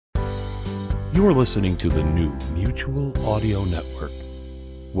You are listening to the new Mutual Audio Network.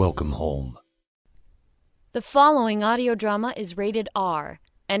 Welcome home. The following audio drama is rated R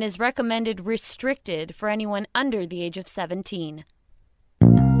and is recommended restricted for anyone under the age of 17.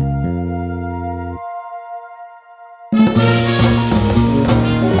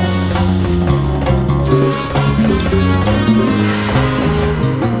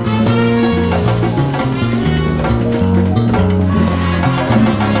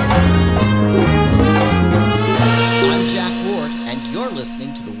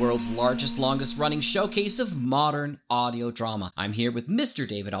 Listening to the world's largest, longest-running showcase of modern audio drama. I'm here with Mr.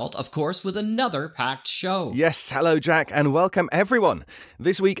 David Alt, of course, with another packed show. Yes, hello Jack, and welcome everyone.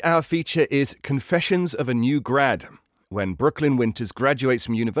 This week our feature is Confessions of a New Grad. When Brooklyn Winters graduates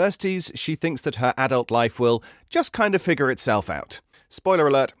from universities, she thinks that her adult life will just kind of figure itself out. Spoiler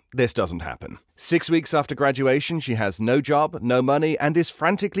alert, this doesn't happen. 6 weeks after graduation, she has no job, no money, and is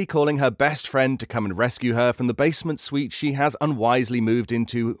frantically calling her best friend to come and rescue her from the basement suite she has unwisely moved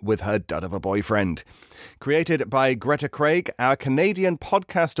into with her dud of a boyfriend. Created by Greta Craig, our Canadian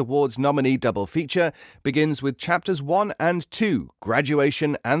Podcast Awards nominee double feature begins with chapters 1 and 2,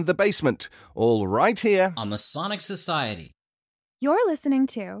 Graduation and the Basement, all right here on Masonic Society. You're listening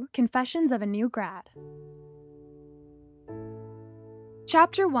to Confessions of a New Grad.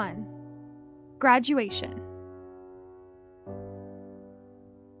 Chapter 1. Graduation.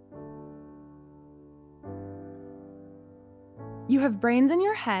 You have brains in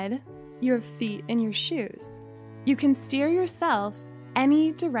your head, you have feet in your shoes. You can steer yourself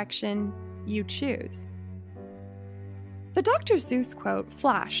any direction you choose. The Dr. Seuss quote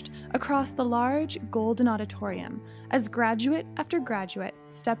flashed across the large golden auditorium as graduate after graduate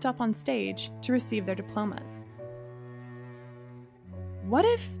stepped up on stage to receive their diplomas. What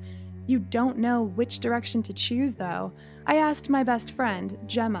if you don't know which direction to choose, though? I asked my best friend,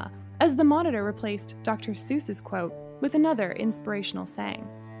 Gemma, as the monitor replaced Dr. Seuss's quote with another inspirational saying.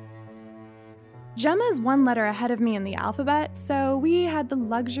 Gemma's one letter ahead of me in the alphabet, so we had the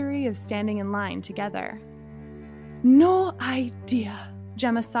luxury of standing in line together. No idea,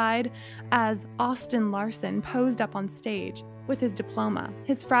 Gemma sighed as Austin Larson posed up on stage with his diploma,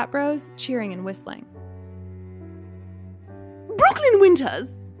 his frat bros cheering and whistling. Brooklyn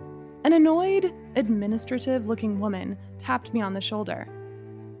Winters! An annoyed, administrative-looking woman tapped me on the shoulder.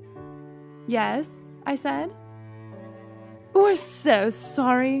 Yes, I said. We're so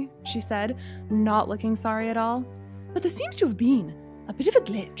sorry, she said, not looking sorry at all. But there seems to have been a bit of a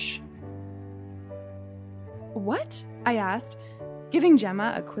glitch. What? I asked, giving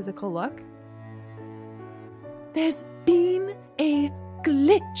Gemma a quizzical look. There's been a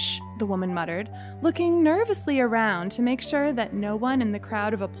glitch, the woman muttered, looking nervously around to make sure that no one in the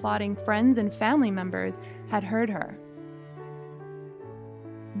crowd of applauding friends and family members had heard her.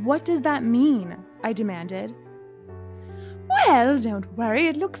 What does that mean? I demanded. Well, don't worry,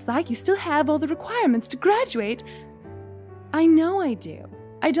 it looks like you still have all the requirements to graduate. I know I do.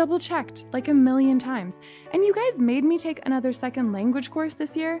 I double-checked like a million times, and you guys made me take another second language course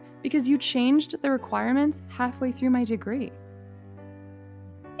this year because you changed the requirements halfway through my degree.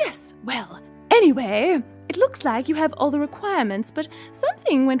 Yes, well, anyway, it looks like you have all the requirements, but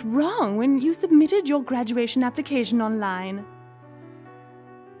something went wrong when you submitted your graduation application online.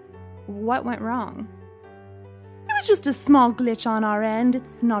 What went wrong? It was just a small glitch on our end.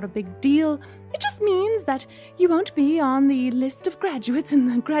 It's not a big deal. It just means that you won't be on the list of graduates in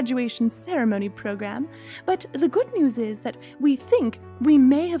the graduation ceremony program. But the good news is that we think we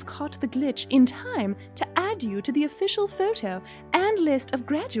may have caught the glitch in time to add you to the official photo and list of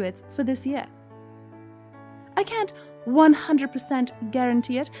graduates for this year. I can't 100%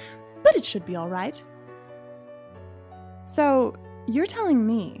 guarantee it, but it should be all right. So, you're telling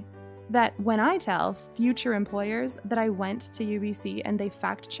me that when I tell future employers that I went to UBC and they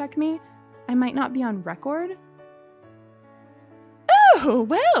fact-check me, I might not be on record? Oh,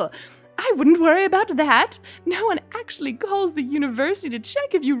 well, I wouldn't worry about that. No one actually calls the university to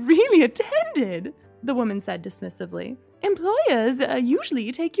check if you really attended, the woman said dismissively. Employers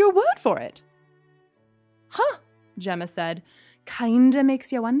usually take your word for it. Huh, Gemma said. Kinda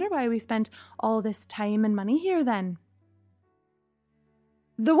makes you wonder why we spent all this time and money here then.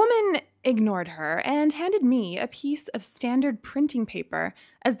 The woman ignored her and handed me a piece of standard printing paper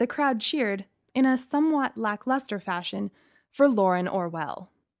as the crowd cheered, in a somewhat lackluster fashion, for Lauren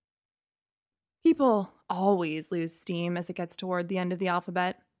Orwell. People always lose steam as it gets toward the end of the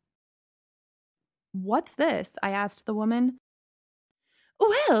alphabet. What's this? I asked the woman.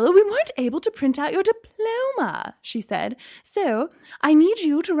 Well, we weren't able to print out your diploma, she said, so I need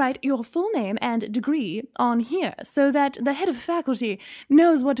you to write your full name and degree on here so that the head of faculty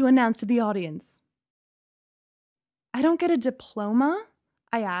knows what to announce to the audience. I don't get a diploma?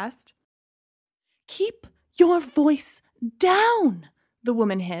 I asked. Keep your voice down, the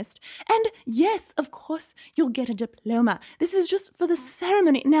woman hissed. And yes, of course, you'll get a diploma. This is just for the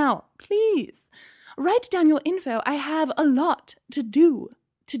ceremony. Now, please, write down your info. I have a lot to do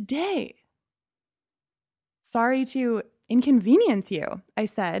today. Sorry to inconvenience you, I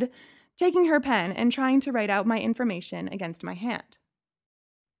said, taking her pen and trying to write out my information against my hand.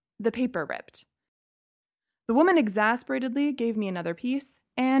 The paper ripped. The woman exasperatedly gave me another piece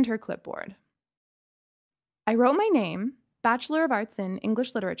and her clipboard. I wrote my name, Bachelor of Arts in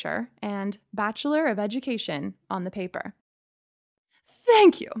English Literature, and Bachelor of Education on the paper.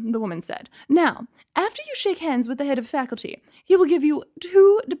 Thank you, the woman said. Now, after you shake hands with the head of faculty, he will give you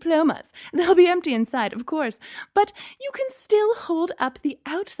 2 diplomas. They'll be empty inside, of course, but you can still hold up the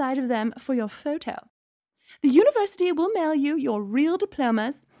outside of them for your photo. The university will mail you your real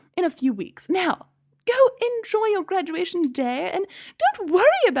diplomas in a few weeks. Now, go enjoy your graduation day and don't worry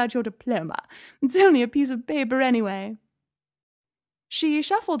about your diploma. It's only a piece of paper anyway. She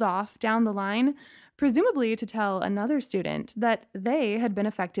shuffled off down the line, presumably to tell another student that they had been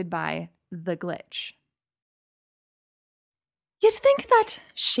affected by the glitch. You'd think that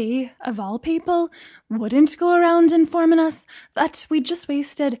she, of all people, wouldn't go around informing us that we'd just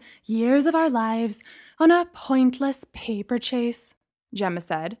wasted years of our lives on a pointless paper chase, Gemma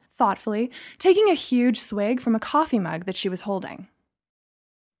said, thoughtfully, taking a huge swig from a coffee mug that she was holding.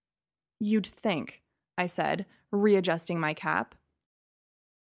 You'd think, I said, readjusting my cap.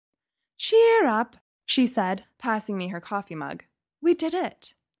 Cheer up, she said, passing me her coffee mug. We did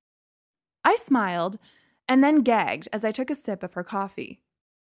it. I smiled and then gagged as I took a sip of her coffee.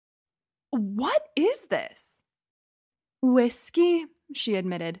 What is this? Whiskey, she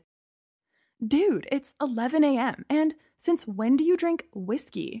admitted. Dude, it's 11 a.m., and since when do you drink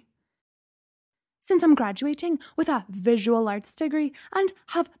whiskey? Since I'm graduating with a visual arts degree and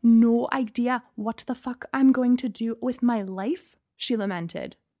have no idea what the fuck I'm going to do with my life, she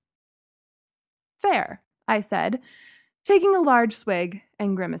lamented. Fair, I said, taking a large swig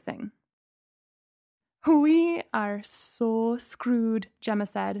and grimacing. We are so screwed, Gemma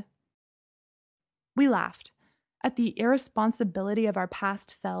said. We laughed at the irresponsibility of our past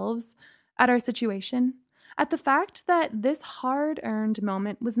selves, at our situation, at the fact that this hard-earned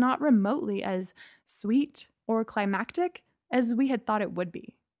moment was not remotely as sweet or climactic as we had thought it would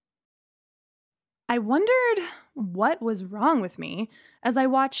be. I wondered what was wrong with me as I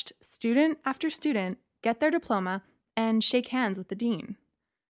watched student after student get their diploma and shake hands with the dean.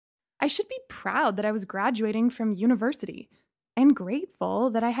 I should be proud that I was graduating from university and grateful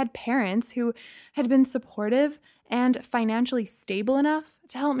that I had parents who had been supportive and financially stable enough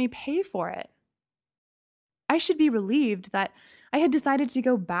to help me pay for it. I should be relieved that I had decided to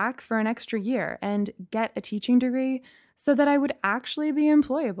go back for an extra year and get a teaching degree so that I would actually be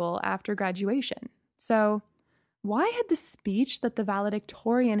employable after graduation. So, why had the speech that the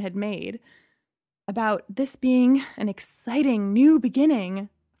valedictorian had made about this being an exciting new beginning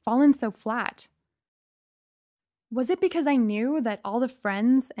fallen so flat? Was it because I knew that all the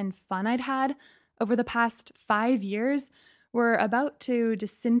friends and fun I'd had over the past 5 years were about to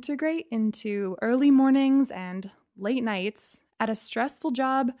disintegrate into early mornings and late nights at a stressful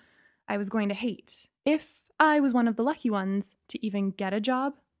job I was going to hate, if I was one of the lucky ones to even get a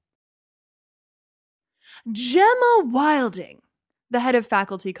job? Gemma Wilding, the head of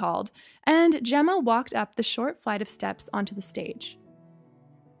faculty called, and Gemma walked up the short flight of steps onto the stage.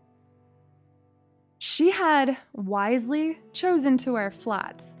 She had wisely chosen to wear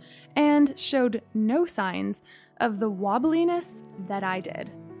flats and showed no signs of the wobbliness that I did.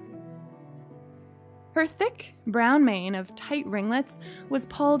 Her thick brown mane of tight ringlets was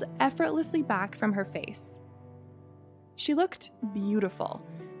pulled effortlessly back from her face. She looked beautiful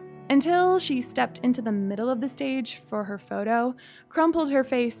until she stepped into the middle of the stage for her photo, crumpled her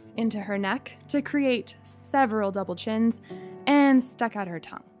face into her neck to create several double chins, and stuck out her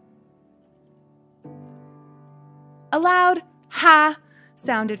tongue. A loud "ha"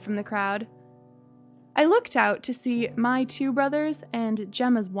 sounded from the crowd. I looked out to see my 2 brothers and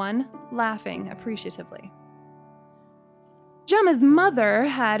Gemma's one laughing appreciatively. Gemma's mother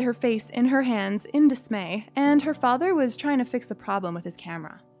had her face in her hands in dismay, and her father was trying to fix a problem with his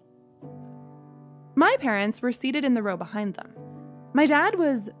camera. My parents were seated in the row behind them. My dad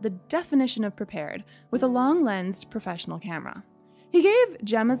was the definition of prepared, with a long-lensed professional camera. He gave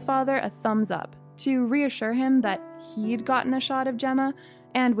Gemma's father a thumbs up to reassure him that he'd gotten a shot of Gemma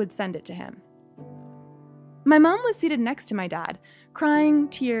and would send it to him. My mom was seated next to my dad, crying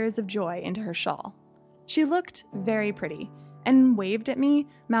tears of joy into her shawl. She looked very pretty and waved at me,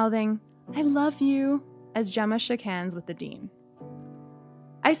 mouthing, "I love you," as Gemma shook hands with the dean.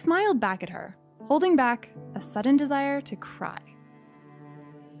 I smiled back at her, holding back a sudden desire to cry.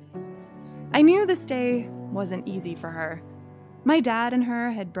 I knew this day wasn't easy for her. My dad and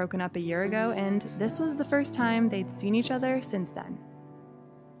her had broken up a year ago, and this was the first time they'd seen each other since then.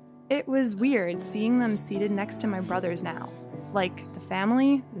 It was weird seeing them seated next to my brothers now, like the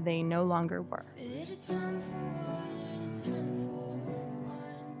family they no longer were.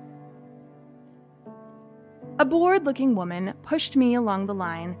 A bored-looking woman pushed me along the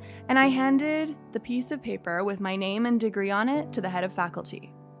line, and I handed the piece of paper with my name and degree on it to the head of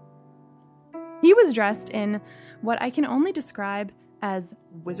faculty. He was dressed in what I can only describe as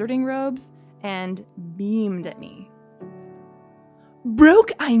wizarding robes and beamed at me.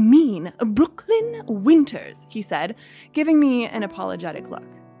 Brooklyn Winters, he said, giving me an apologetic look.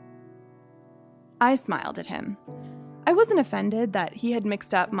 I smiled at him. I wasn't offended that he had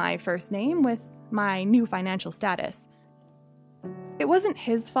mixed up my first name with my new financial status. It wasn't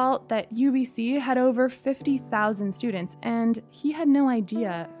his fault that UBC had over 50,000 students, and he had no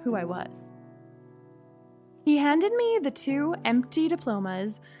idea who I was. He handed me the 2 empty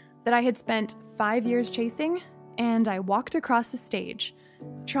diplomas that I had spent 5 years chasing, and I walked across the stage,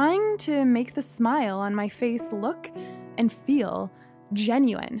 trying to make the smile on my face look and feel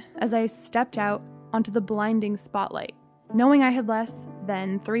genuine as I stepped out onto the blinding spotlight, knowing I had less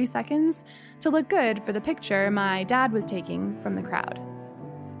than 3 seconds to look good for the picture my dad was taking from the crowd.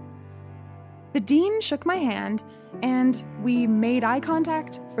 The dean shook my hand, and we made eye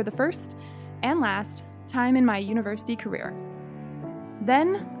contact for the first and last time in my university career.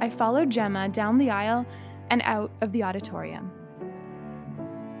 Then I followed Gemma down the aisle and out of the auditorium.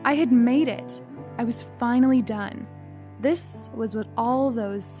 I had made it. I was finally done. This was what all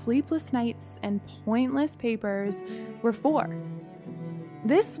those sleepless nights and pointless papers were for.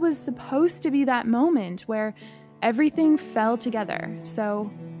 This was supposed to be that moment where everything fell together.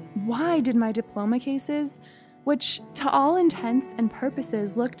 So why did my diploma cases, which to all intents and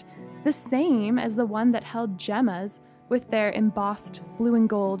purposes looked the same as the one that held Gemma's with their embossed blue and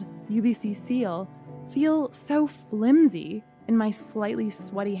gold UBC seal, feel so flimsy in my slightly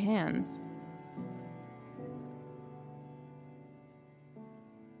sweaty hands?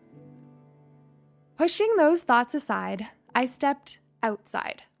 Pushing those thoughts aside, I stepped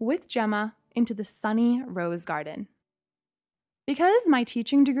outside with Gemma into the sunny rose garden. Because my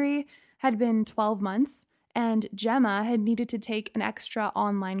teaching degree had been 12 months and Gemma had needed to take an extra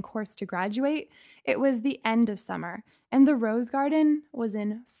online course to graduate, it was the end of summer and the rose garden was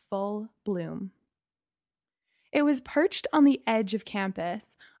in full bloom. It was perched on the edge of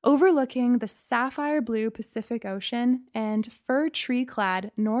campus, overlooking the sapphire blue Pacific Ocean and fir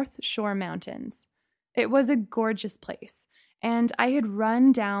tree-clad North Shore Mountains. It was a gorgeous place, and I had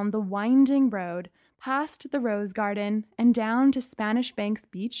run down the winding road past the rose garden and down to Spanish Banks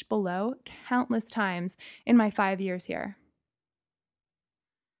Beach below countless times in my 5 years here.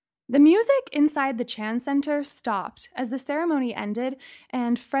 The music inside the Chan Center stopped as the ceremony ended,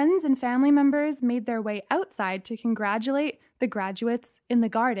 and friends and family members made their way outside to congratulate the graduates in the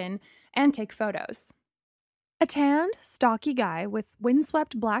garden and take photos. A tanned, stocky guy with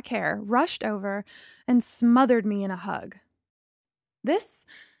windswept black hair rushed over and smothered me in a hug. This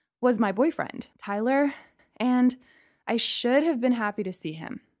was my boyfriend, Tyler, and I should have been happy to see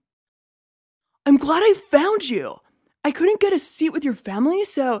him. "I'm glad I found you. I couldn't get a seat with your family,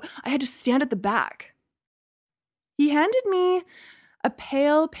 so I had to stand at the back." He handed me a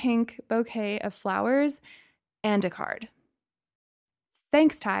pale pink bouquet of flowers and a card.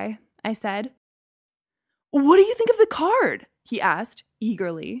 "Thanks, Ty," I said. "What do you think of the card?" he asked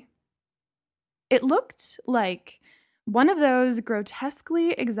eagerly. It looked like one of those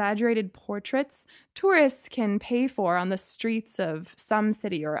grotesquely exaggerated portraits tourists can pay for on the streets of some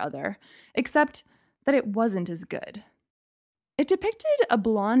city or other, except that it wasn't as good. It depicted a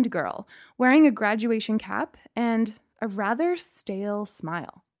blonde girl wearing a graduation cap and a rather stale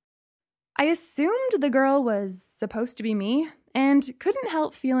smile. I assumed the girl was supposed to be me and couldn't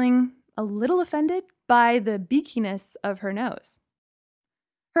help feeling a little offended by the beakiness of her nose.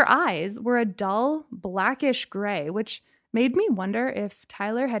 Her eyes were a dull, blackish gray, which made me wonder if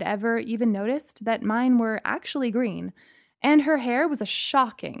Tyler had ever even noticed that mine were actually green, and her hair was a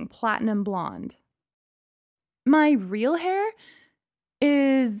shocking platinum blonde. My real hair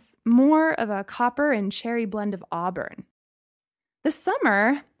is more of a copper and cherry blend of auburn. The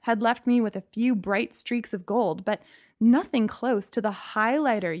summer had left me with a few bright streaks of gold, but nothing close to the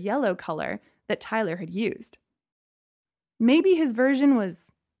highlighter yellow color that Tyler had used. Maybe his version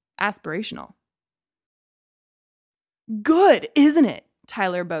was aspirational. Good, isn't it?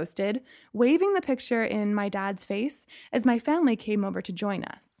 Tyler boasted, waving the picture in my dad's face as my family came over to join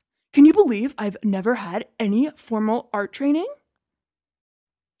us. Can you believe I've never had any formal art training?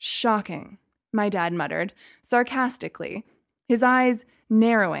 Shocking, my dad muttered, sarcastically, his eyes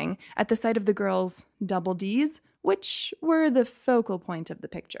narrowing at the sight of the girl's double Ds, which were the focal point of the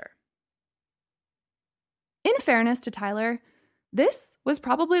picture. In fairness to Tyler, this was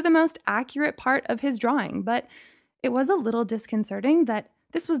probably the most accurate part of his drawing, but it was a little disconcerting that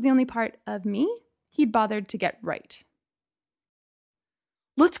this was the only part of me he'd bothered to get right.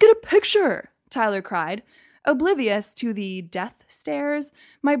 Let's get a picture, Tyler cried, oblivious to the death stares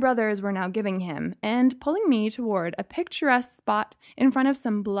my brothers were now giving him and pulling me toward a picturesque spot in front of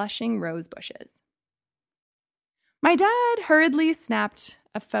some blushing rose bushes. My dad hurriedly snapped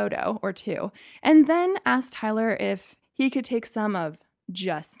a photo or two and then asked Tyler if he could take some of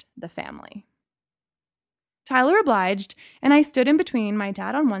just the family. Tyler obliged, and I stood in between my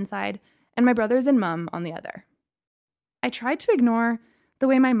dad on one side and my brothers and mom on the other. I tried to ignore the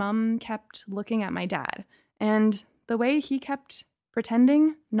way my mom kept looking at my dad and the way he kept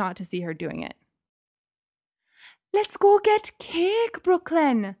pretending not to see her doing it. "Let's go get cake,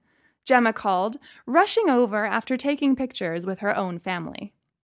 Brooklyn," Gemma called, rushing over after taking pictures with her own family.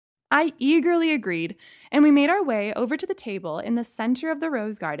 I eagerly agreed, and we made our way over to the table in the center of the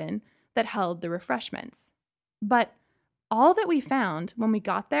rose garden that held the refreshments. But all that we found when we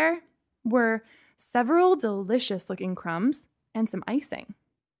got there were several delicious-looking crumbs and some icing.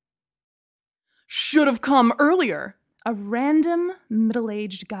 "Should have come earlier," a random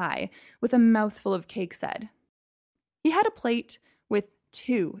middle-aged guy with a mouthful of cake said. He had a plate with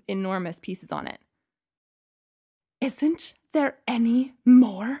 2 enormous pieces on it. "Isn't there any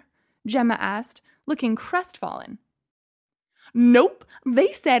more?" Gemma asked, looking crestfallen. "Nope,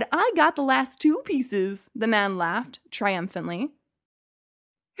 they said I got the last 2 pieces," the man laughed triumphantly.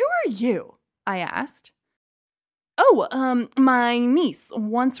 "Who are you?" I asked. "Oh, my niece,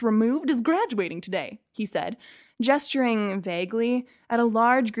 once removed, is graduating today," he said, gesturing vaguely at a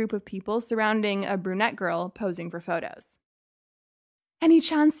large group of people surrounding a brunette girl posing for photos. "Any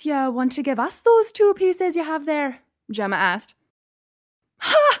chance you want to give us those 2 pieces you have there?" Gemma asked.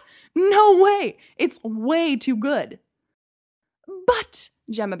 "Ha! No way! It's way too good." "But,"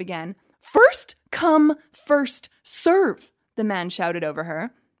 Gemma began. "First come, first serve," the man shouted over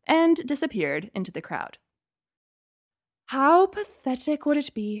her and disappeared into the crowd. "How pathetic would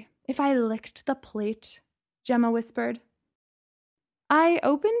it be if I licked the plate?" Gemma whispered. I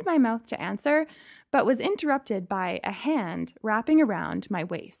opened my mouth to answer, but was interrupted by a hand wrapping around my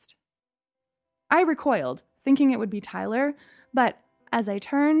waist. I recoiled, thinking it would be Tyler, but as I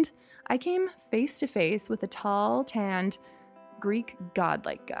turned, I came face to face with a tall, tanned, Greek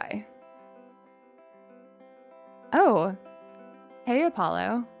godlike guy. "Oh, hey,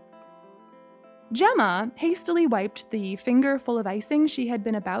 Apollo." Gemma hastily wiped the finger full of icing she had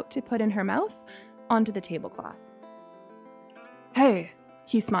been about to put in her mouth onto the tablecloth. "Hey,"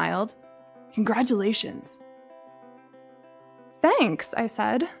 he smiled. "Congratulations." "Thanks," I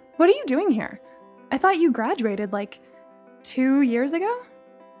said. "What are you doing here? I thought you graduated like 2 years ago?"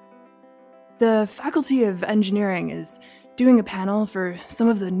 "The Faculty of Engineering is doing a panel for some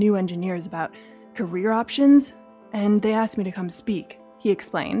of the new engineers about career options, and they asked me to come speak," he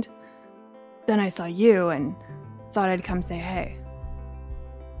explained. "Then I saw you and thought I'd come say hey."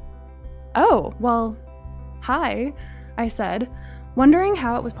 "Oh, well, hi," I said, wondering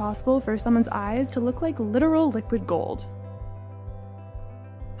how it was possible for someone's eyes to look like literal liquid gold.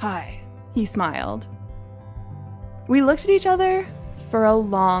 "Hi," he smiled. We looked at each other for a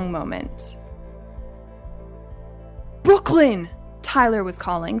long moment. "Brooklyn!" Tyler was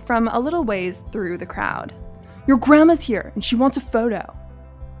calling from a little ways through the crowd. "Your grandma's here and she wants a photo."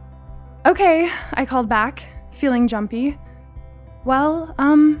 "Okay," I called back, feeling jumpy. "Well,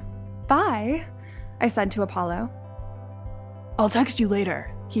 bye," I said to Apollo. "I'll text you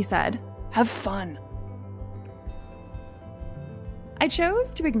later," he said. "Have fun." I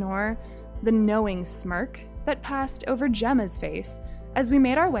chose to ignore the knowing smirk that passed over Gemma's face as we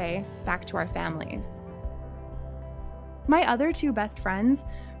made our way back to our families. My other 2 best friends,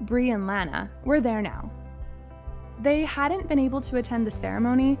 Bree and Lana, were there now. They hadn't been able to attend the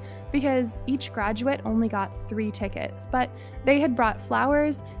ceremony because each graduate only got 3 tickets, but they had brought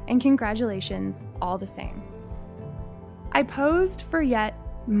flowers and congratulations all the same. I posed for yet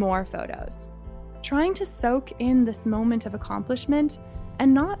more photos, trying to soak in this moment of accomplishment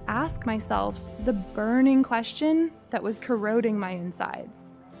and not ask myself the burning question that was corroding my insides.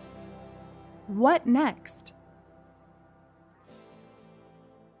 What next?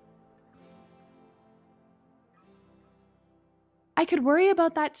 I could worry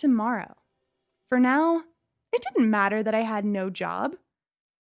about that tomorrow. For now, it didn't matter that I had no job.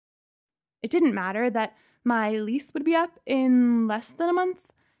 It didn't matter that my lease would be up in less than a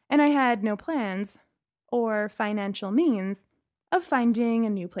month, and I had no plans or financial means of finding a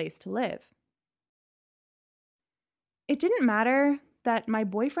new place to live. It didn't matter that my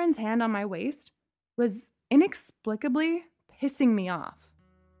boyfriend's hand on my waist was inexplicably pissing me off.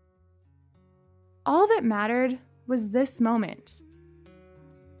 All that mattered was this moment.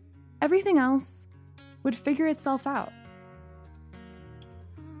 Everything else would figure itself out.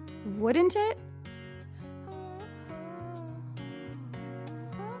 Wouldn't it?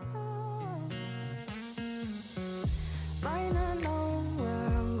 Might not know where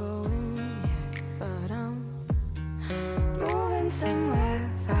I'm going yet, but I'm moving somewhere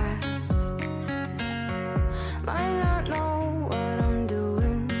fast. Might not know what I'm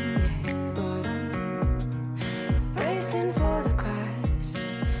doing yet, but I'm racing for the crash.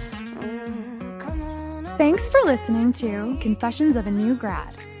 Come on. Thanks for listening to Confessions of a New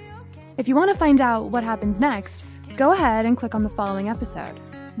Grad. If you want to find out what happens next, go ahead and click on the following episode.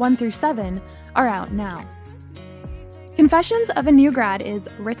 1 through 7 are out now. Confessions of a New Grad is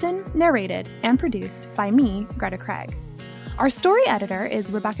written, narrated, and produced by me, Greta Craig. Our story editor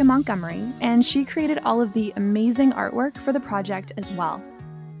is Rebecca Montgomery, and she created all of the amazing artwork for the project as well.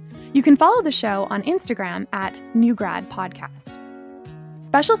 You can follow the show on Instagram at New Grad Podcast.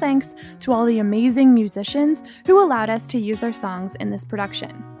 Special thanks to all the amazing musicians who allowed us to use their songs in this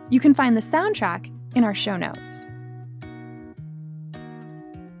production. You can find the soundtrack in our show notes.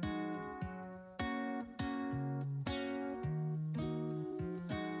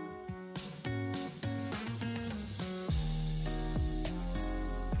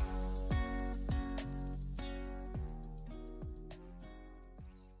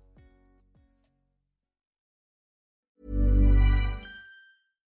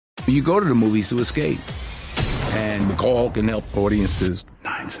 You go to the movies to escape. And McCall can help audiences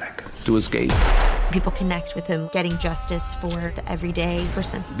 9 seconds to escape. People connect with him, getting justice for the everyday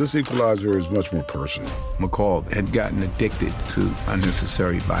person. This Equalizer is much more personal. McCall had gotten addicted to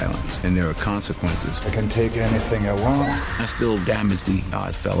unnecessary violence, and there are consequences. I can take anything I want. I still damage the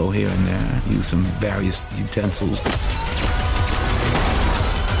odd fellow here and there, use some various utensils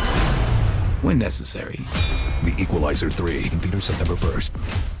when necessary. The Equalizer 3 in theaters September 1st.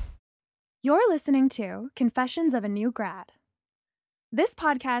 You're listening to Confessions of a New Grad. This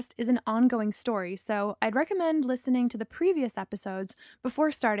podcast is an ongoing story, so I'd recommend listening to the previous episodes before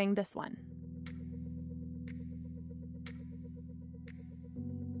starting this one.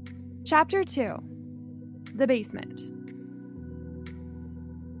 Chapter 2: The Basement.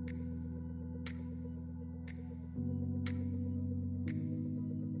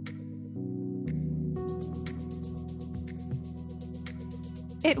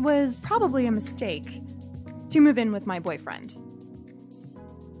 It was probably a mistake to move in with my boyfriend.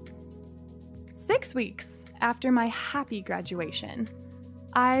 6 weeks after my happy graduation,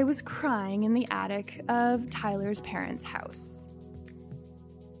 I was crying in the attic of Tyler's parents' house.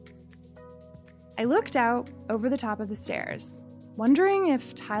 I looked out over the top of the stairs, wondering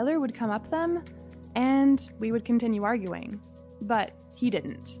if Tyler would come up them and we would continue arguing, but he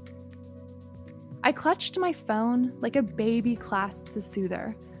didn't. I clutched my phone like a baby clasps a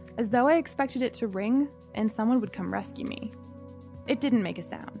soother, as though I expected it to ring and someone would come rescue me. It didn't make a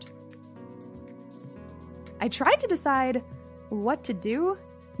sound. I tried to decide what to do,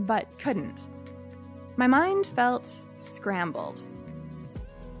 but couldn't. My mind felt scrambled.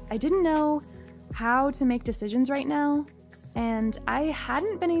 I didn't know how to make decisions right now, and I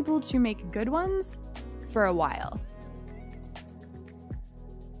hadn't been able to make good ones for a while.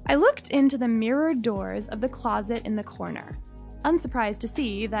 I looked into the mirrored doors of the closet in the corner, unsurprised to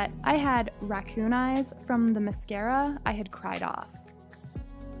see that I had raccoon eyes from the mascara I had cried off.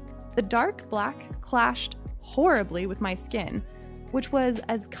 The dark black clashed horribly with my skin, which was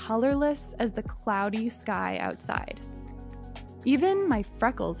as colorless as the cloudy sky outside. Even my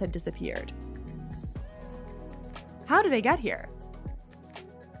freckles had disappeared. How did I get here?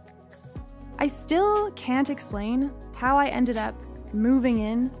 I still can't explain how I ended up moving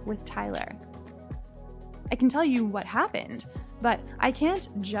in with Tyler. I can tell you what happened, but I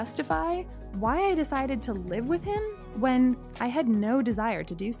can't justify why I decided to live with him when I had no desire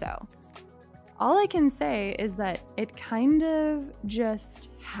to do so. All I can say is that it kind of just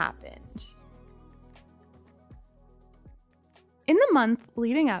happened. In the month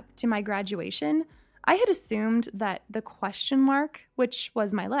leading up to my graduation, I had assumed that the question mark, which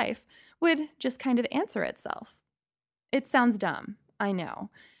was my life, would just kind of answer itself. It sounds dumb, I know,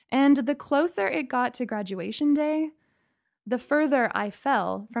 and the closer it got to graduation day, the further I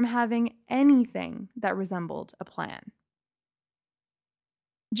fell from having anything that resembled a plan.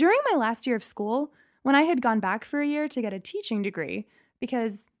 During my last year of school, when I had gone back for a year to get a teaching degree,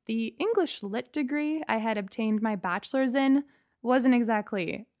 because the English Lit degree I had obtained my bachelor's in wasn't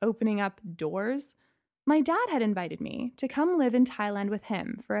exactly opening up doors, my dad had invited me to come live in Thailand with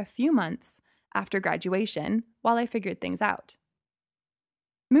him for a few months after graduation while I figured things out.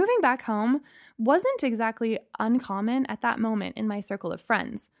 Moving back home wasn't exactly uncommon at that moment in my circle of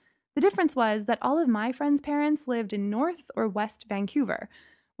friends. The difference was that all of my friends' parents lived in North or West Vancouver,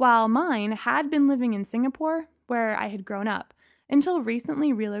 while mine had been living in Singapore, where I had grown up, until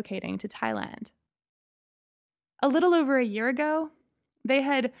recently relocating to Thailand. A little over a year ago, they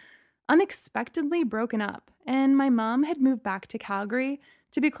had unexpectedly broken up, and my mom had moved back to Calgary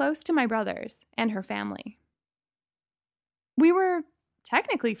to be close to my brothers and her family. We were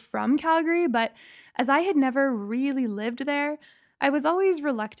technically from Calgary, but as I had never really lived there, I was always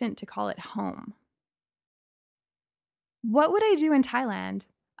reluctant to call it home. What would I do in Thailand?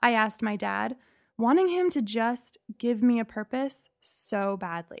 I asked my dad, wanting him to just give me a purpose so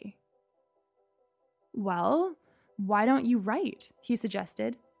badly. Well, why don't you write? He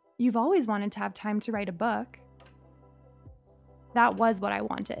suggested. You've always wanted to have time to write a book. That was what I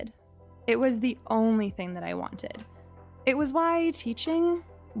wanted. It was the only thing that I wanted. It was why teaching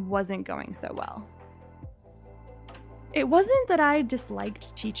wasn't going so well. It wasn't that I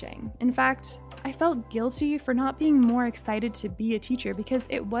disliked teaching. In fact, I felt guilty for not being more excited to be a teacher because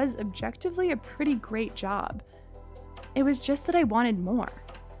it was objectively a pretty great job. It was just that I wanted more.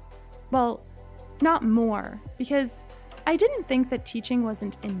 Well, not more, because I didn't think that teaching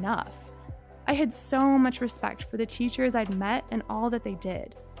wasn't enough. I had so much respect for the teachers I'd met and all that they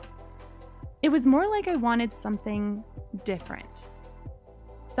did. It was more like I wanted something different.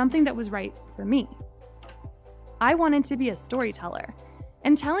 Something that was right for me. I wanted to be a storyteller,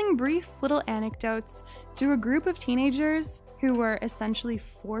 and telling brief little anecdotes to a group of teenagers who were essentially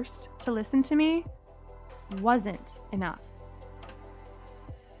forced to listen to me wasn't enough.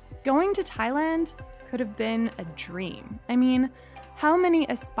 Going to Thailand could have been a dream. I mean, how many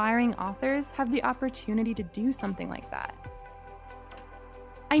aspiring authors have the opportunity to do something like that?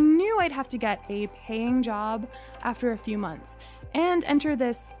 I knew I'd have to get a paying job after a few months and enter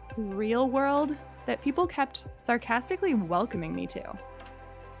this real world that people kept sarcastically welcoming me to.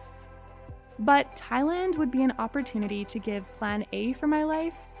 But Thailand would be an opportunity to give plan A for my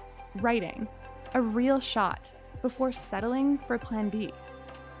life, writing, a real shot before settling for plan B.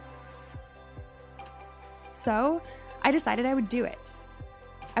 So I decided I would do it.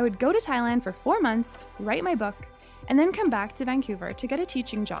 I would go to Thailand for 4 months, write my book, and then come back to Vancouver to get a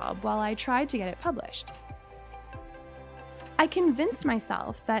teaching job while I tried to get it published. I convinced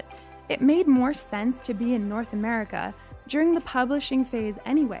myself that it made more sense to be in North America during the publishing phase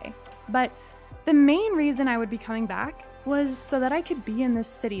anyway, but the main reason I would be coming back was so that I could be in this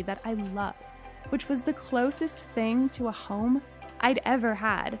city that I love, which was the closest thing to a home I'd ever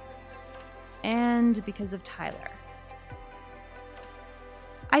had, and because of Tyler.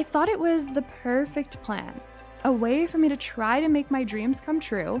 I thought it was the perfect plan, a way for me to try to make my dreams come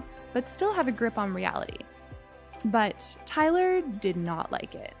true, but still have a grip on reality. But Tyler did not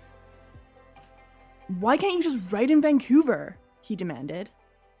like it. Why can't you just write in Vancouver? He demanded.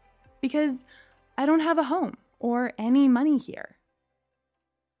 Because I don't have a home or any money here.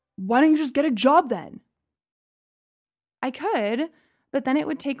 Why don't you just get a job then? I could, but then it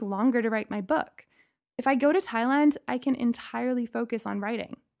would take longer to write my book. If I go to Thailand, I can entirely focus on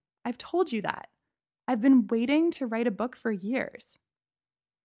writing. I've told you that. I've been waiting to write a book for years.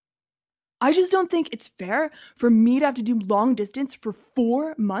 I just don't think it's fair for me to have to do long distance for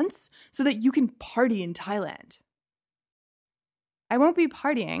 4 months so that you can party in Thailand. I won't be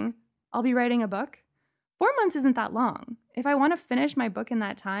partying. I'll be writing a book. 4 months isn't that long. If I want to finish my book in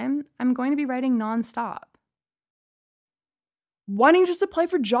that time, I'm going to be writing nonstop. Why don't you just apply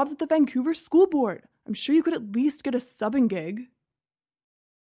for jobs at the Vancouver School Board? I'm sure you could at least get a subbing gig.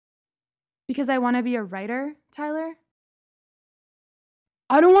 Because I want to be a writer, Tyler?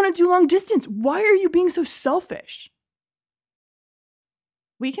 I don't want to do long distance. Why are you being so selfish?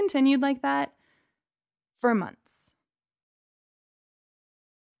 We continued like that for months.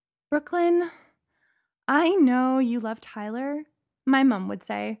 Brooklyn, I know you love Tyler, my mom would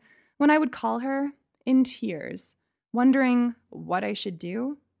say when I would call her in tears, wondering what I should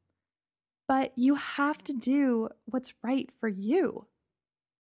do. But you have to do what's right for you.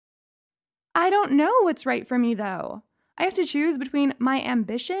 I don't know what's right for me, though. I have to choose between my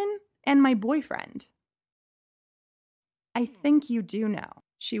ambition and my boyfriend. I think you do know,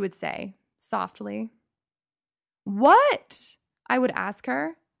 she would say, softly. What? I would ask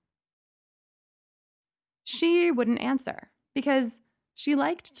her. She wouldn't answer because she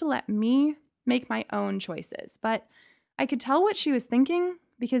liked to let me make my own choices, but I could tell what she was thinking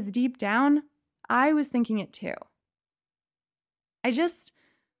because deep down, I was thinking it too. I just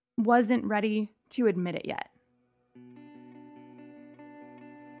wasn't ready to admit it yet.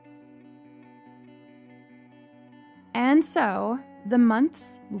 And so, the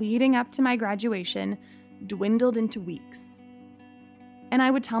months leading up to my graduation dwindled into weeks. And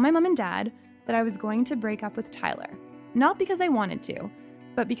I would tell my mom and dad that I was going to break up with Tyler, not because I wanted to,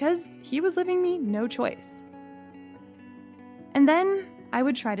 but because he was leaving me no choice. And then I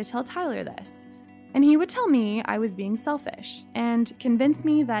would try to tell Tyler this, and he would tell me I was being selfish and convince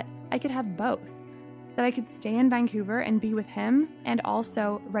me that I could have both, that I could stay in Vancouver and be with him and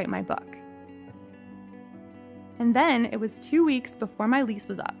also write my book. And then it was 2 weeks before my lease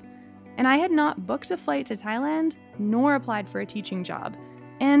was up, and I had not booked a flight to Thailand nor applied for a teaching job,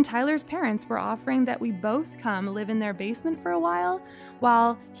 and Tyler's parents were offering that we both come live in their basement for a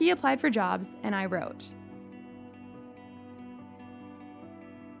while he applied for jobs and I wrote.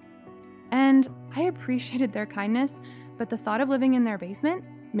 And I appreciated their kindness, but the thought of living in their basement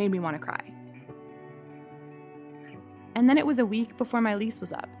made me want to cry. And then it was a week before my lease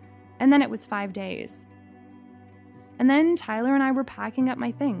was up, and then it was 5 days. And then Tyler and I were packing up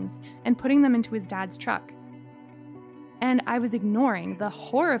my things and putting them into his dad's truck. And I was ignoring the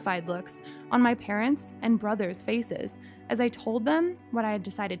horrified looks on my parents' and brother's faces as I told them what I had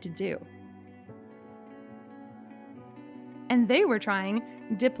decided to do. And they were trying,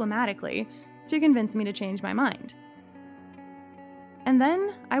 diplomatically, to convince me to change my mind. And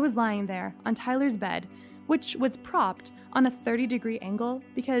then I was lying there on Tyler's bed, which was propped on a 30-degree angle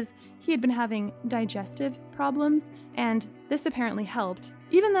because he had been having digestive problems, and this apparently helped,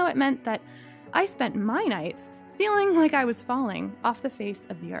 even though it meant that I spent my nights feeling like I was falling off the face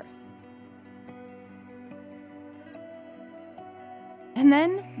of the earth. And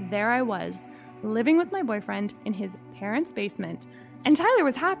then there I was, living with my boyfriend in his parents' basement, and Tyler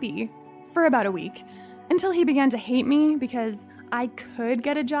was happy for about a week, until he began to hate me because I could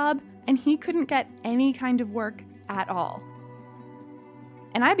get a job and he couldn't get any kind of work at all.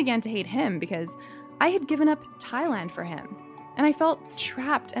 And I began to hate him because I had given up Thailand for him, and I felt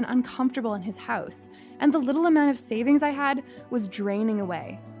trapped and uncomfortable in his house, and the little amount of savings I had was draining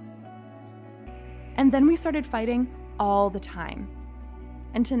away. And then we started fighting all the time.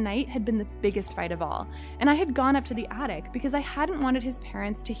 And tonight had been the biggest fight of all, and I had gone up to the attic because I hadn't wanted his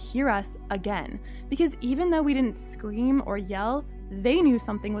parents to hear us again, because even though we didn't scream or yell, they knew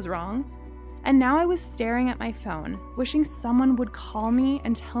something was wrong. And now I was staring at my phone, wishing someone would call me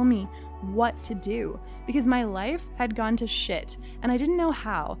and tell me what to do, because my life had gone to shit, and I didn't know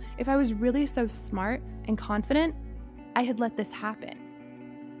how. If I was really so smart and confident, I had let this happen.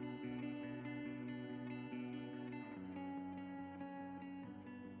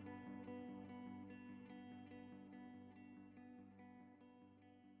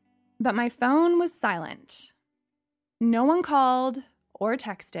 But my phone was silent. No one called or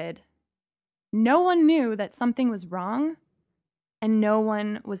texted. No one knew that something was wrong, and no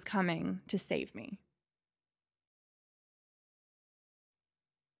one was coming to save me.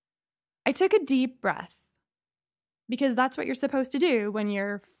 I took a deep breath, because that's what you're supposed to do when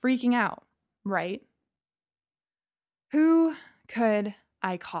you're freaking out, right? Who could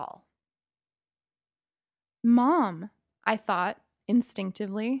I call? Mom, I thought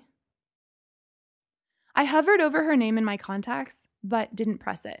instinctively. I hovered over her name in my contacts, but didn't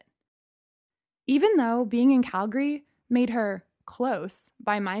press it. Even though being in Calgary made her close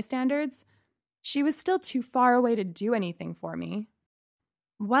by my standards, she was still too far away to do anything for me.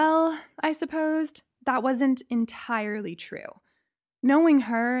 Well, I supposed that wasn't entirely true. Knowing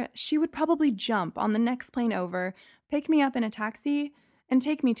her, she would probably jump on the next plane over, pick me up in a taxi, and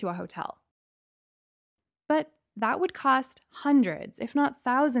take me to a hotel. But that would cost hundreds, if not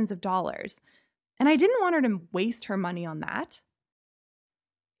thousands of dollars, and I didn't want her to waste her money on that.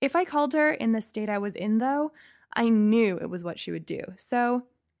 If I called her in the state I was in, though, I knew it was what she would do. So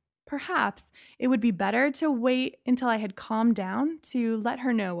perhaps it would be better to wait until I had calmed down to let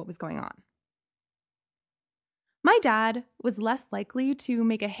her know what was going on. My dad was less likely to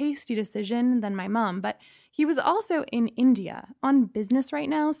make a hasty decision than my mom, but he was also in India on business right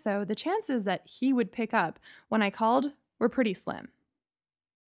now, so the chances that he would pick up when I called were pretty slim.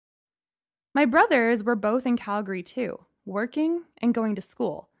 My brothers were both in Calgary too, working and going to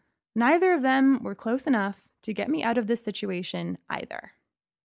school. Neither of them were close enough to get me out of this situation either.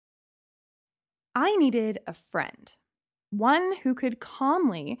 I needed a friend, one who could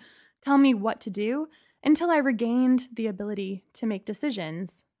calmly tell me what to do until I regained the ability to make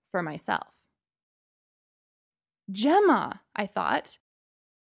decisions for myself. Gemma, I thought.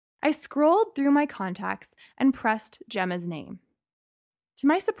 I scrolled through my contacts and pressed Gemma's name. To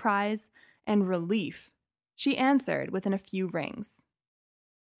my surprise and relief, she answered within a few rings.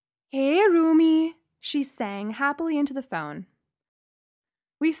 "Hey, Rumi," she sang happily into the phone.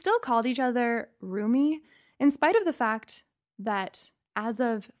 We still called each other Rumi, in spite of the fact that, as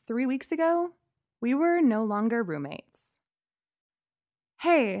of 3 weeks ago, we were no longer roommates.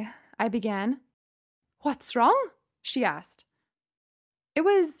 "Hey," I began. "What's wrong?" she asked. It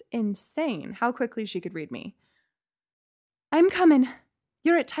was insane how quickly she could read me. "I'm coming.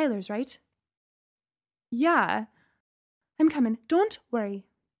 You're at Tyler's, right?" "Yeah, I'm coming. Don't worry."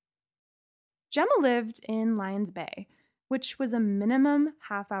 Gemma lived in Lions Bay, which was a minimum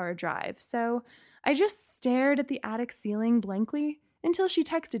half-hour drive, so I just stared at the attic ceiling blankly until she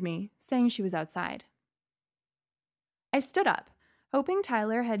texted me, saying she was outside. I stood up, hoping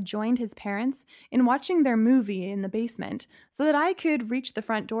Tyler had joined his parents in watching their movie in the basement so that I could reach the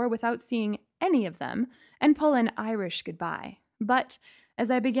front door without seeing any of them and pull an Irish goodbye. But as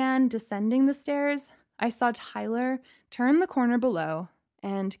I began descending the stairs, I saw Tyler turn the corner below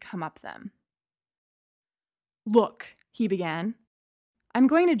and come up them. "Look," he began. "I'm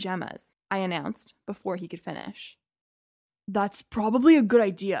going to Gemma's," I announced before he could finish. "That's probably a good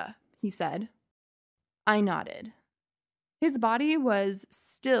idea," he said. I nodded. His body was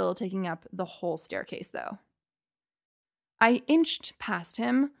still taking up the whole staircase, though. I inched past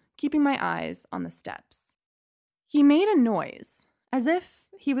him, keeping my eyes on the steps. He made a noise, as if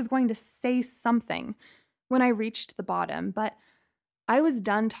he was going to say something when I reached the bottom, but I was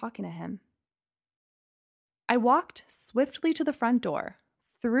done talking to him. I walked swiftly to the front door,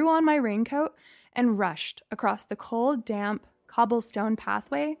 threw on my raincoat, and rushed across the cold, damp cobblestone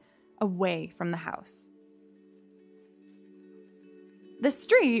pathway away from the house. The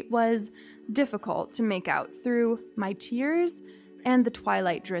street was difficult to make out through my tears and the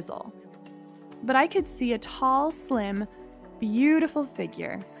twilight drizzle, but I could see a tall, slim, beautiful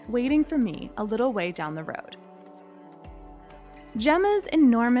figure waiting for me a little way down the road. Gemma's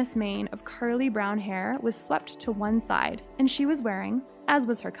enormous mane of curly brown hair was swept to one side, and she was wearing, as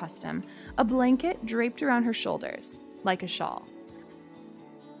was her custom, a blanket draped around her shoulders, like a shawl.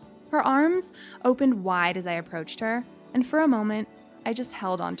 Her arms opened wide as I approached her, and for a moment, I just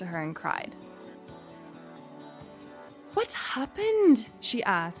held onto her and cried. "What happened?" she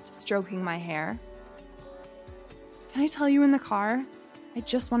asked, stroking my hair. "Can I tell you in the car? I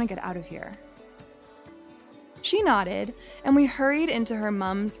just want to get out of here." She nodded, and we hurried into her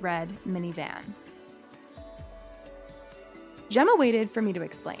mom's red minivan. Gemma waited for me to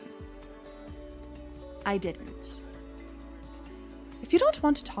explain. I didn't. "If you don't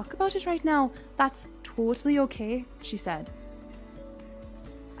want to talk about it right now, that's totally okay," she said.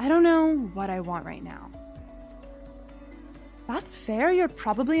 "I don't know what I want right now." "That's fair, you're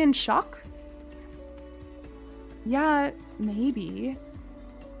probably in shock." "Yeah, maybe.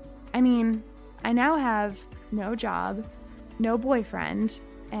 I mean, I now have no job, no boyfriend,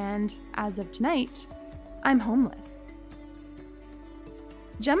 and as of tonight, I'm homeless."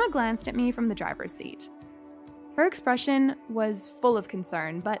 Gemma glanced at me from the driver's seat. Her expression was full of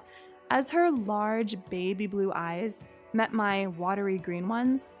concern, but as her large baby blue eyes met my watery green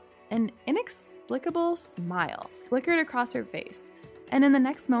ones, an inexplicable smile flickered across her face, and in the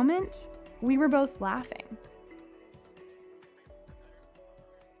next moment, we were both laughing.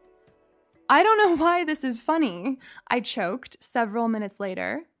 "I don't know why this is funny," I choked several minutes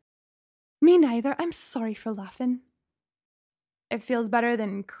later. "Me neither. I'm sorry for laughing." "It feels better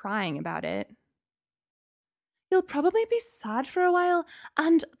than crying about it." "You'll probably be sad for a while,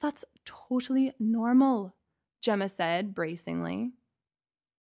 and that's totally normal," Gemma said bracingly.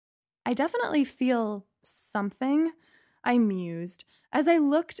 "I definitely feel something," I mused as I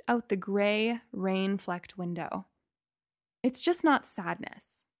looked out the gray, rain-flecked window. "It's just not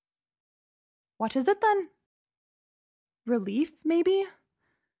sadness." "What is it then?" "Relief, maybe?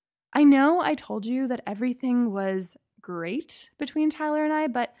 I know I told you that everything was great between Tyler and I,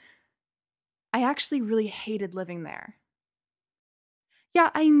 but I actually really hated living there."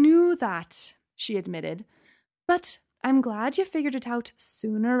 "Yeah, I knew that," she admitted, "but I'm glad you figured it out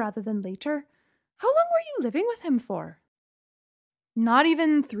sooner rather than later. How long were you living with him for?" "Not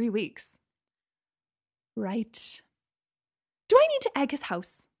even 3 weeks." "Right. Do I need to egg his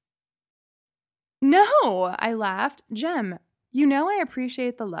house?" No, I laughed. Jem, you know I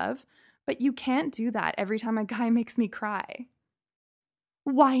appreciate the love, but you can't do that every time a guy makes me cry.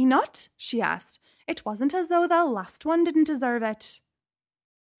 Why not? She asked. It wasn't as though the last one didn't deserve it.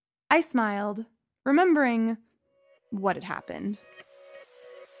 I smiled, remembering what had happened.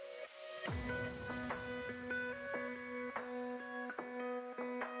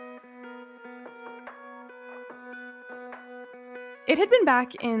 It had been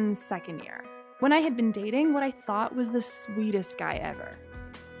back in second year, when I had been dating what I thought was the sweetest guy ever.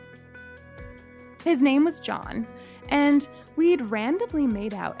 His name was John, and we'd randomly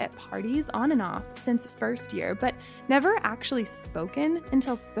made out at parties on and off since first year, but never actually spoken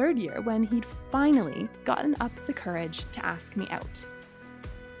until third year when he'd finally gotten up the courage to ask me out.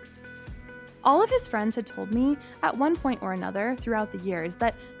 All of his friends had told me at one point or another throughout the years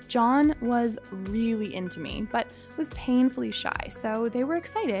that John was really into me, but was painfully shy, so they were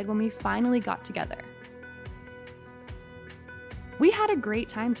excited when we finally got together. We had a great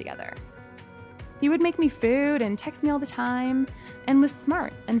time together. He would make me food and text me all the time, and was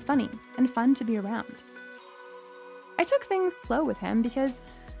smart and funny and fun to be around. I took things slow with him because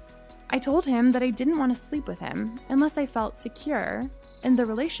I told him that I didn't want to sleep with him unless I felt secure in the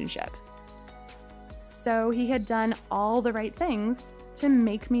relationship. So he had done all the right things to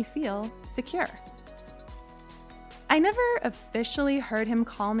make me feel secure. I never officially heard him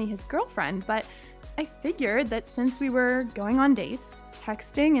call me his girlfriend, but I figured that since we were going on dates,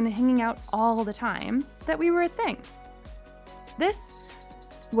 texting and hanging out all the time, that we were a thing. This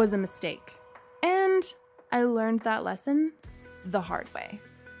was a mistake, and I learned that lesson the hard way.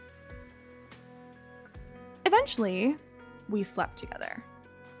 Eventually, we slept together,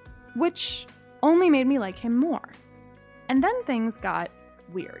 which only made me like him more. And then things got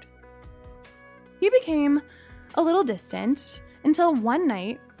weird. He became a little distant until one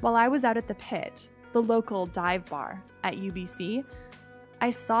night while I was out at the Pit, the local dive bar at UBC, I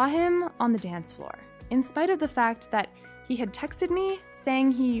saw him on the dance floor, in spite of the fact that he had texted me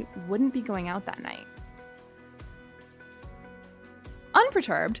saying he wouldn't be going out that night.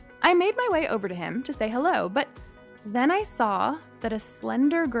 Unperturbed, I made my way over to him to say hello, but then I saw that a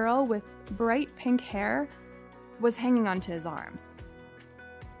slender girl with bright pink hair was hanging onto his arm.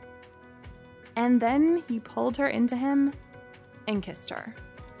 And then he pulled her into him and kissed her.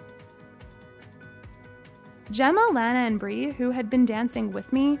 Gemma, Lana, and Bree, who had been dancing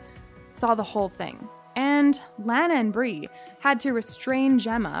with me, saw the whole thing, and Lana and Bree had to restrain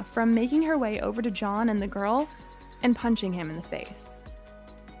Gemma from making her way over to John and the girl and punching him in the face.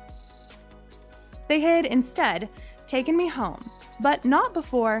 They had instead taken me home, but not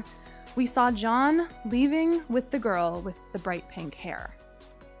before we saw John leaving with the girl with the bright pink hair.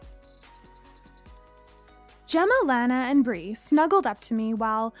 Gemma, Lana, and Bree snuggled up to me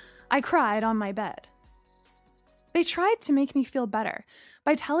while I cried on my bed. They tried to make me feel better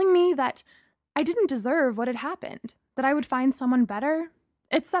by telling me that I didn't deserve what had happened, that I would find someone better,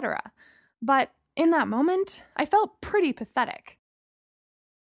 etc. But in that moment, I felt pretty pathetic.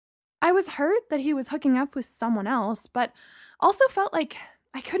 I was hurt that he was hooking up with someone else, but also felt like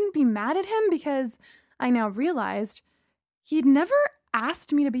I couldn't be mad at him because I now realized he'd never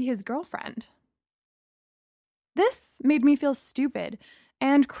asked me to be his girlfriend. This made me feel stupid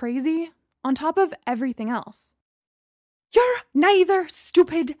and crazy on top of everything else. "You're neither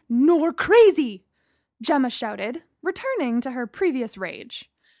stupid nor crazy," Gemma shouted, returning to her previous rage.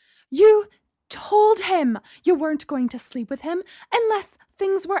 "You told him you weren't going to sleep with him unless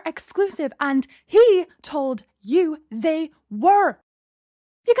things were exclusive, and he told you they were.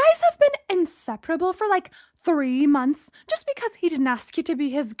 You guys have been inseparable for like 3 months. Just because he didn't ask you to be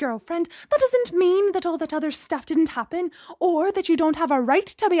his girlfriend, that doesn't mean that all that other stuff didn't happen, or that you don't have a right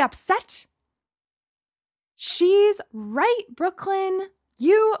to be upset." "She's right, Brooklyn.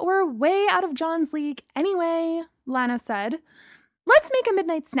 You were way out of John's league anyway," Lana said. "Let's make a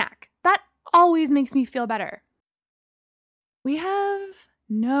midnight snack. That always makes me feel better." "We have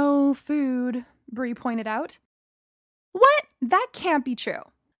no food," Bree pointed out. "What? That can't be true."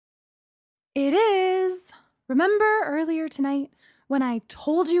 "It is. Remember earlier tonight when I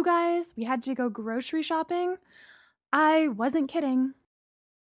told you guys we had to go grocery shopping? I wasn't kidding."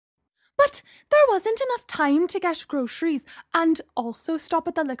 "But there wasn't enough time to get groceries and also stop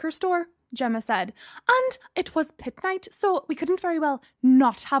at the liquor store," Gemma said. "And it was pit night, so we couldn't very well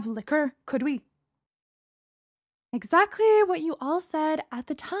not have liquor, could we?" "Exactly what you all said at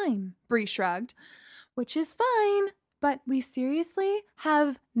the time," Bree shrugged. "Which is fine, but we seriously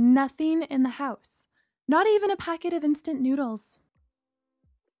have nothing in the house. Not even a packet of instant noodles."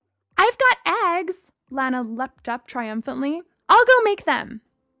 "I've got eggs," Lana leapt up triumphantly. "I'll go make them."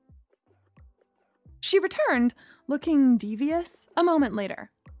 She returned, looking devious, a moment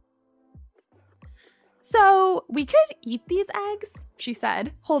later. So, we could eat these eggs, she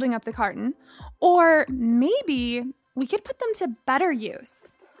said, holding up the carton. Or maybe we could put them to better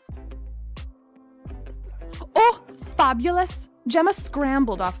use. Oh, fabulous! Gemma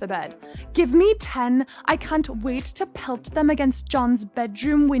scrambled off the bed. Give me 10. I can't wait to pelt them against John's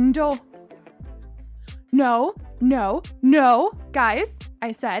bedroom window. No, guys,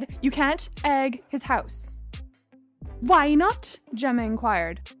 I said. You can't egg his house. Why not? Gemma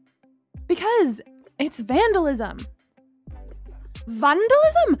inquired. Because it's vandalism.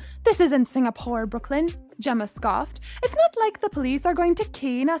 Vandalism? This isn't Singapore, Brooklyn, Gemma scoffed. It's not like the police are going to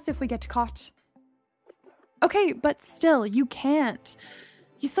cane us if we get caught. Okay, but still, you can't.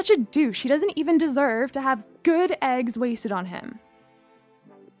 He's such a douche. He doesn't even deserve to have good eggs wasted on him.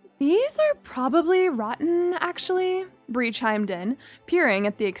 These are probably rotten, actually, Bree chimed in, peering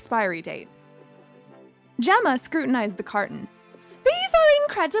at the expiry date. Gemma scrutinized the carton. These are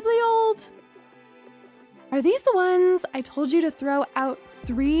incredibly old. Are these the ones I told you to throw out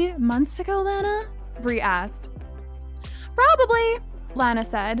 3 months ago, Lana? Bree asked. Probably, Lana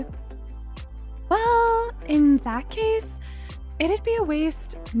said. Well, in that case, it'd be a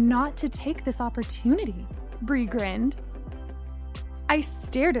waste not to take this opportunity, Bree grinned. I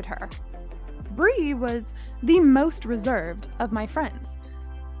stared at her. Bree was the most reserved of my friends.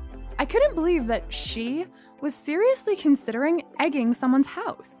 I couldn't believe that she was seriously considering egging someone's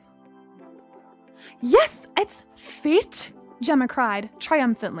house. Yes, it's fate, Gemma cried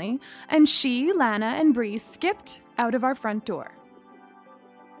triumphantly, and she, Lana, and Bree skipped out of our front door.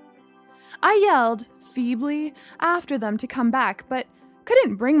 I yelled, feebly, after them to come back, but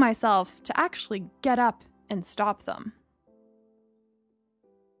couldn't bring myself to actually get up and stop them.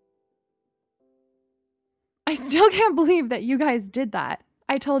 I still can't believe that you guys did that,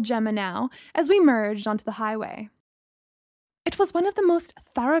 I told Gemma now, as we merged onto the highway. It was one of the most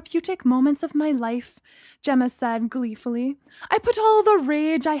therapeutic moments of my life, Gemma said gleefully. I put all the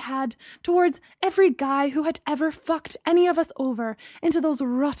rage I had towards every guy who had ever fucked any of us over into those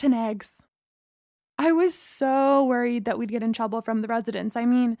rotten eggs. I was so worried that we'd get in trouble from the residents. I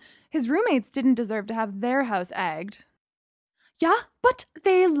mean, his roommates didn't deserve to have their house egged. Yeah, but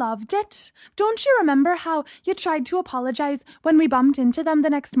they loved it. Don't you remember how you tried to apologize when we bumped into them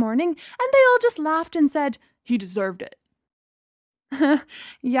the next morning, and they all just laughed and said, he deserved it?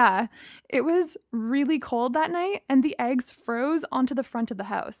 Yeah, it was really cold that night, and the eggs froze onto the front of the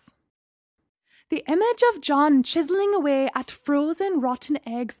house. The image of John chiseling away at frozen, rotten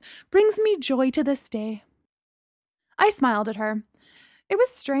eggs brings me joy to this day. I smiled at her. It was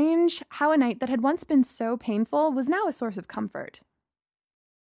strange how a night that had once been so painful was now a source of comfort.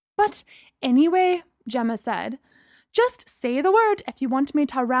 But anyway, Gemma said, just say the word if you want me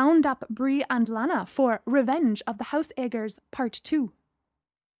to round up Bree and Lana for Revenge of the House Eggers Part 2.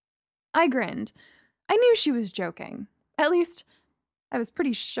 I grinned. I knew she was joking. At least, I was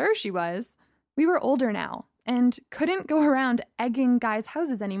pretty sure she was. We were older now, and couldn't go around egging guys'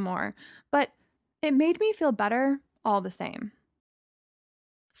 houses anymore, but it made me feel better all the same.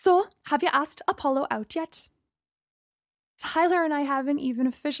 So, have you asked Apollo out yet? Tyler and I haven't even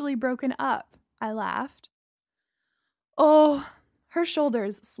officially broken up, I laughed. Oh, her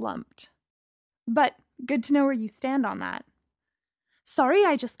shoulders slumped. But good to know where you stand on that. Sorry,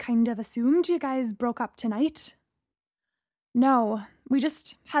 I just kind of assumed you guys broke up tonight. No, we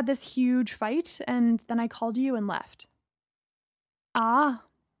just had this huge fight, and then I called you and left. Ah,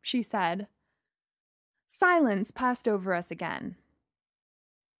 she said. Silence passed over us again.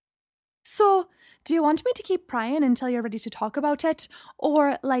 So, do you want me to keep prying until you're ready to talk about it?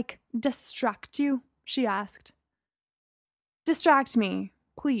 Or, distract you? She asked. Distract me,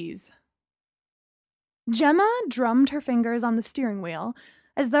 please. Gemma drummed her fingers on the steering wheel,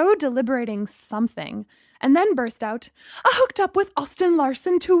 as though deliberating something, and then burst out, I hooked up with Austin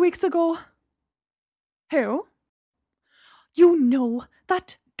Larson 2 weeks ago. Who? You know,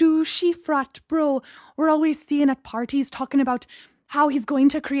 that douchey frat bro we're always seeing at parties talking about how he's going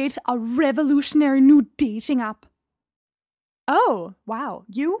to create a revolutionary new dating app. Oh, wow,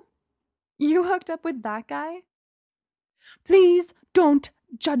 you hooked up with that guy? Please don't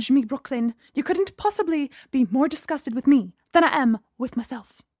judge me, Brooklyn. You couldn't possibly be more disgusted with me than I am with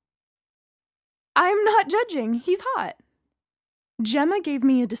myself. I'm not judging. He's hot. Gemma gave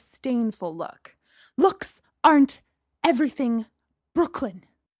me a disdainful look. Looks aren't everything, Brooklyn.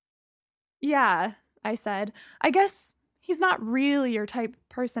 Yeah, I said. I guess he's not really your type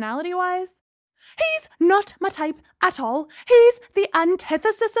personality-wise. He's not my type at all. He's the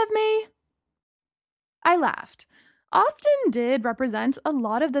antithesis of me. I laughed. Austin did represent a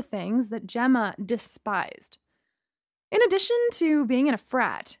lot of the things that Gemma despised. In addition to being in a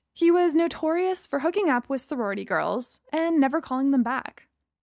frat, he was notorious for hooking up with sorority girls and never calling them back.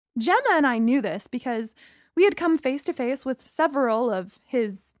 Gemma and I knew this because we had come face to face with several of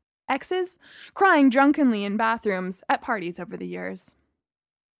his exes crying drunkenly in bathrooms at parties over the years.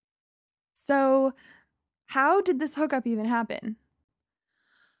 So, how did this hookup even happen?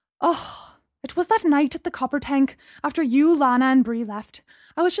 Oh, it was that night at the Copper Tank after you, Lana, and Bree left.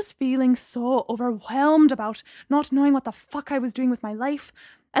 I was just feeling so overwhelmed about not knowing what the fuck I was doing with my life.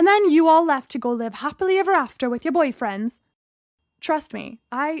 And then you all left to go live happily ever after with your boyfriends. Trust me,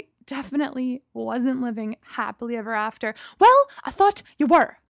 I definitely wasn't living happily ever after. Well, I thought you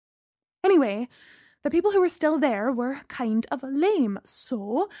were. Anyway, the people who were still there were kind of lame,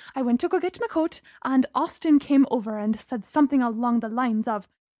 so I went to go get my coat, and Austin came over and said something along the lines of,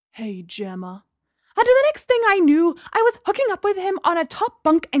 "Hey, Gemma." And the next thing I knew, I was hooking up with him on a top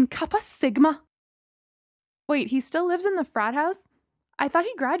bunk in Kappa Sigma. Wait, he still lives in the frat house? I thought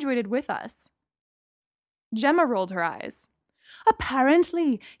he graduated with us. Gemma rolled her eyes.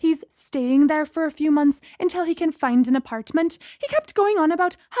 Apparently, he's staying there for a few months until he can find an apartment. He kept going on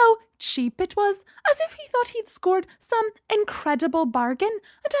about how cheap it was, as if he thought he'd scored some incredible bargain.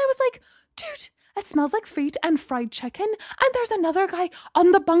 And I was like, dude, it smells like feet and fried chicken, and there's another guy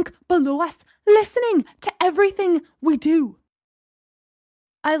on the bunk below us listening to everything we do.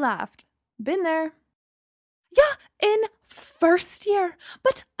 I laughed. Been there. Yeah, in first year,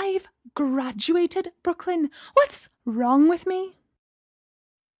 but I've graduated, Brooklyn. What's wrong with me?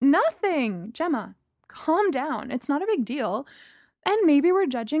 Nothing, Gemma. Calm down. It's not a big deal. And maybe we're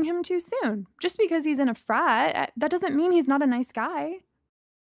judging him too soon. Just because he's in a frat, that doesn't mean he's not a nice guy.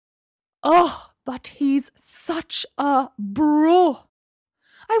 Oh, but he's such a bro.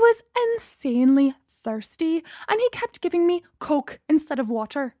 I was insanely thirsty, and he kept giving me Coke instead of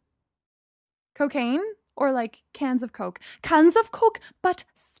water. Cocaine? Or like cans of Coke. Cans of Coke, but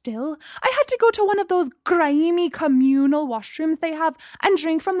still, I had to go to one of those grimy communal washrooms they have and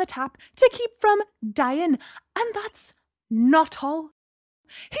drink from the tap to keep from dying. And that's not all.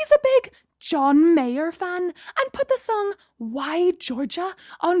 He's a big John Mayer fan and put the song Why Georgia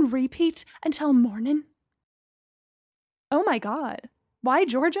on repeat until morning. Oh my God. Why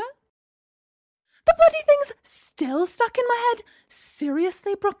Georgia? The bloody thing's still stuck in my head.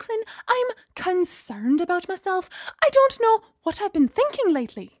 Seriously, Brooklyn, I'm concerned about myself. I don't know what I've been thinking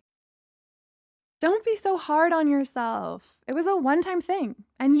lately. Don't be so hard on yourself. It was a one-time thing,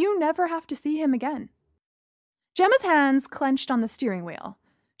 and you never have to see him again. Gemma's hands clenched on the steering wheel.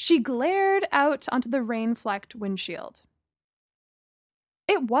 She glared out onto the rain-flecked windshield.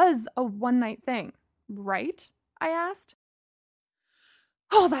 It was a one-night thing, right? I asked.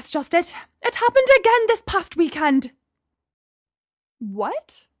 Oh, that's just it. It happened again this past weekend.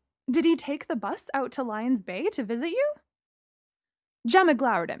 What? Did he take the bus out to Lions Bay to visit you? Gemma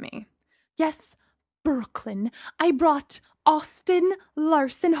glowered at me. Yes, Brooklyn. I brought Austin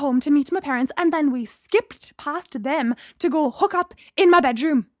Larson home to meet my parents, and then we skipped past them to go hook up in my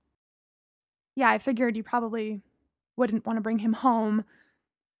bedroom. Yeah, I figured you probably wouldn't want to bring him home.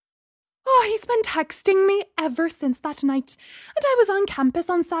 Oh, he's been texting me ever since that night. And I was on campus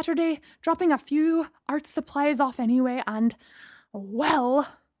on Saturday, dropping a few art supplies off anyway, and, well...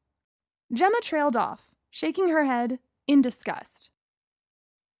 Gemma trailed off, shaking her head in disgust.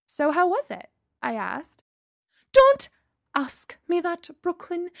 So how was it? I asked. Don't ask me that,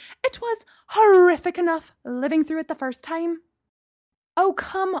 Brooklyn. It was horrific enough living through it the first time. Oh,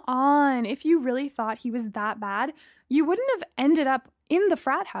 come on. If you really thought he was that bad, you wouldn't have ended up in the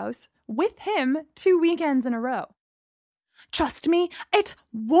frat house with him 2 weekends in a row. Trust me, it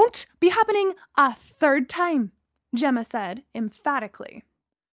won't be happening a third time, Gemma said emphatically.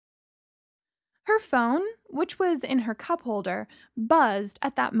 Her phone, which was in her cup holder, buzzed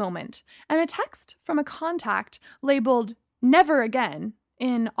at that moment, and a text from a contact labeled "Never Again"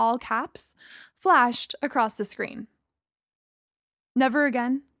 in all caps flashed across the screen. Never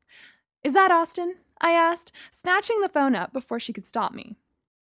again? Is that Austin? I asked, snatching the phone up before she could stop me.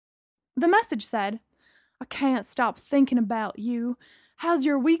 The message said, I can't stop thinking about you. How's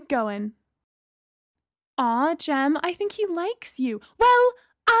your week going? Aw, Gem, I think he likes you. Well,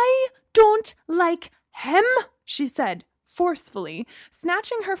 I don't like him, she said, forcefully,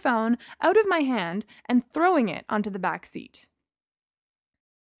 snatching her phone out of my hand and throwing it onto the back seat.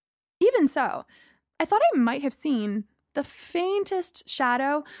 Even so, I thought I might have seen the faintest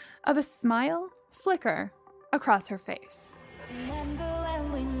shadow of a smile flicker across her face. Remember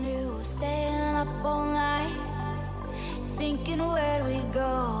when we knew, staying up all night, thinking where we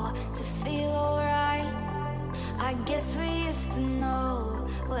go to feel alright. I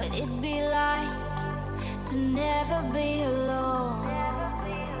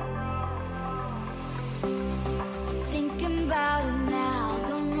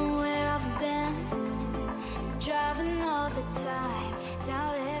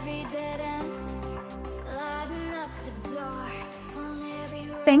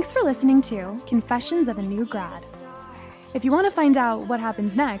Thanks for listening to Confessions of a New Grad. If you want to find out what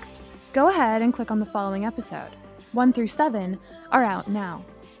happens next, go ahead and click on the following episode. 1 through 7 are out now.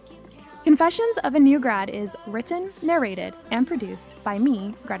 Confessions of a New Grad is written, narrated, and produced by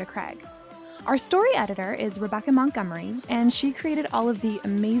me, Greta Craig. Our story editor is Rebecca Montgomery, and she created all of the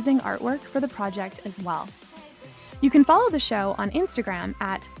amazing artwork for the project as well. You can follow the show on Instagram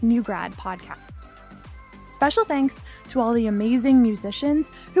at New Grad Podcast. Special thanks to all the amazing musicians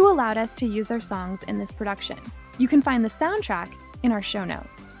who allowed us to use their songs in this production. You can find the soundtrack in our show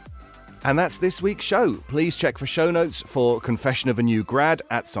notes. And that's this week's show. Please check for show notes for Confession of a New Grad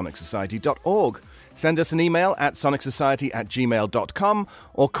at sonicsociety.org. Send us an email at sonicsociety@gmail.com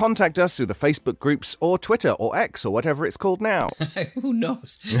or contact us through the Facebook groups or Twitter or X or whatever it's called now. Who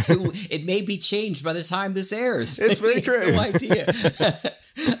knows? It may be changed by the time this airs. It's very true. No idea.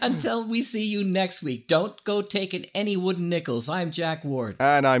 Until we see you next week, don't go taking any wooden nickels. I'm Jack Ward.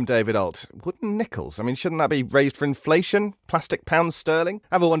 And I'm David Alt. Wooden nickels? I mean, shouldn't that be raised for inflation? Plastic pounds sterling?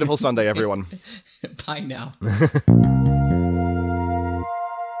 Have a wonderful Sunday, everyone. Bye now.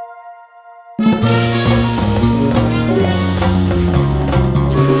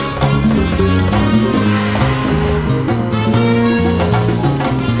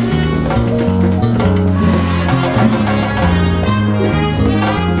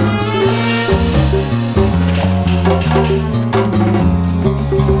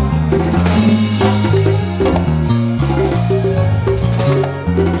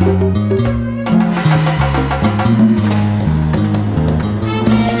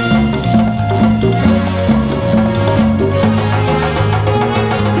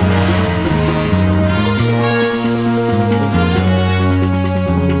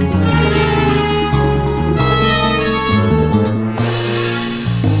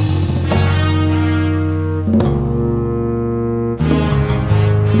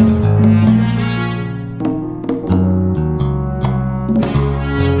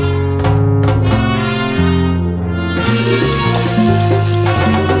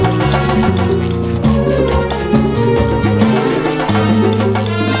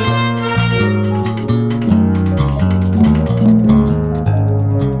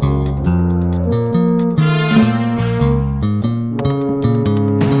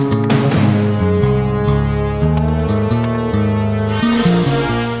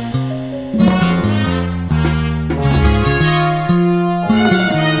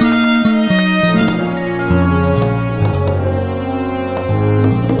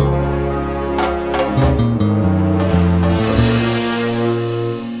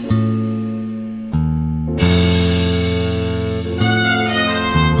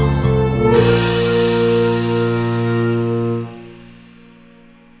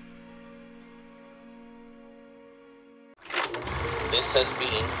 This has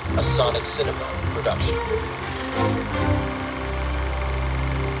been a Sonic Cinema production.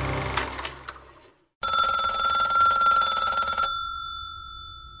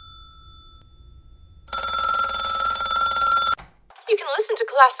 You can listen to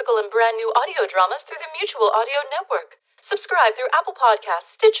classical and brand new audio dramas through the Mutual Audio Network. Subscribe through Apple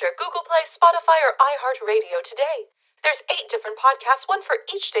Podcasts, Stitcher, Google Play, Spotify, or iHeartRadio today. There's 8 different podcasts, one for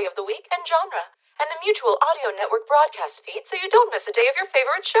each day of the week and genre, and the Mutual Audio Network broadcast feed so you don't miss a day of your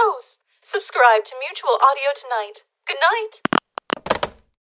favorite shows. Subscribe to Mutual Audio tonight. Good night.